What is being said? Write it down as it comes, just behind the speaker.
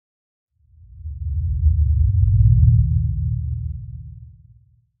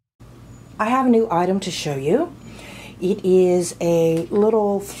I have a new item to show you. It is a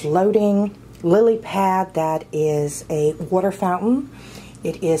little floating lily pad that is a water fountain.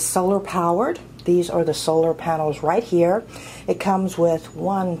 It is solar powered. These are the solar panels right here. It comes with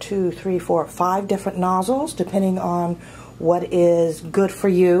 5 different nozzles depending on what is good for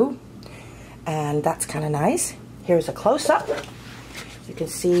you, and that's kind of nice. Here's a close-up. You can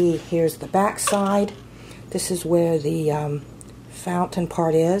see here's the back side. This is where the fountain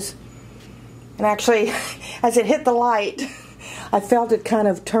part is. And actually, as it hit the light, I felt it kind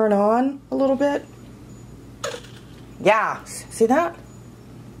of turn on a little bit. Yeah, see that?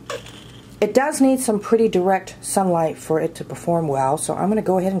 It does need some pretty direct sunlight for it to perform well, so I'm going to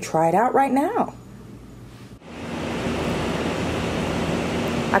go ahead and try it out right now.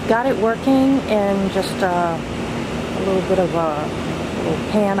 I've got it working in just a little bit of a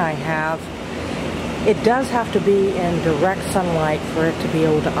little pan I have. It does have to be in direct sunlight for it to be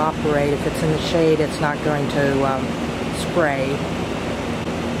able to operate. If it's in the shade, it's not going to spray.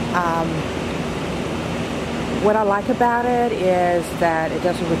 What I like about it is that it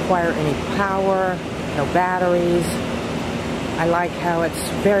doesn't require any power, no batteries. I like how it's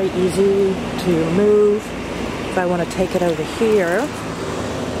very easy to move. If I want to take it over here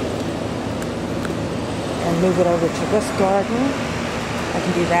and move it over to this garden, I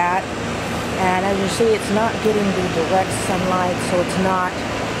can do that. And as you see, it's not getting the direct sunlight, so it's not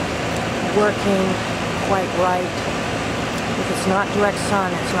working quite right. If it's not direct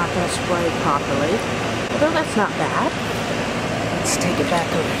sun, it's not going to spray properly. Although that's not bad. Let's take it back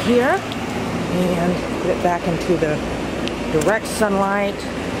over here and put it back into the direct sunlight.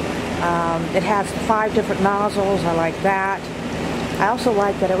 It has 5 different nozzles. I like that. I also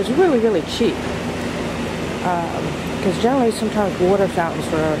like that it was really, really cheap. Because generally, sometimes water fountains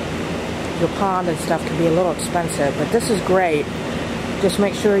for your pond and stuff can be a little expensive, but this is great. Just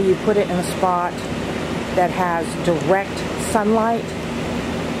make sure you put it in a spot that has direct sunlight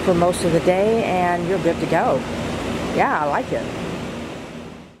for most of the day and you're good to go. Yeah, I like it.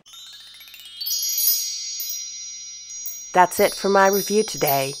 That's it for my review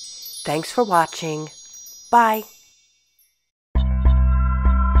today. Thanks for watching. Bye.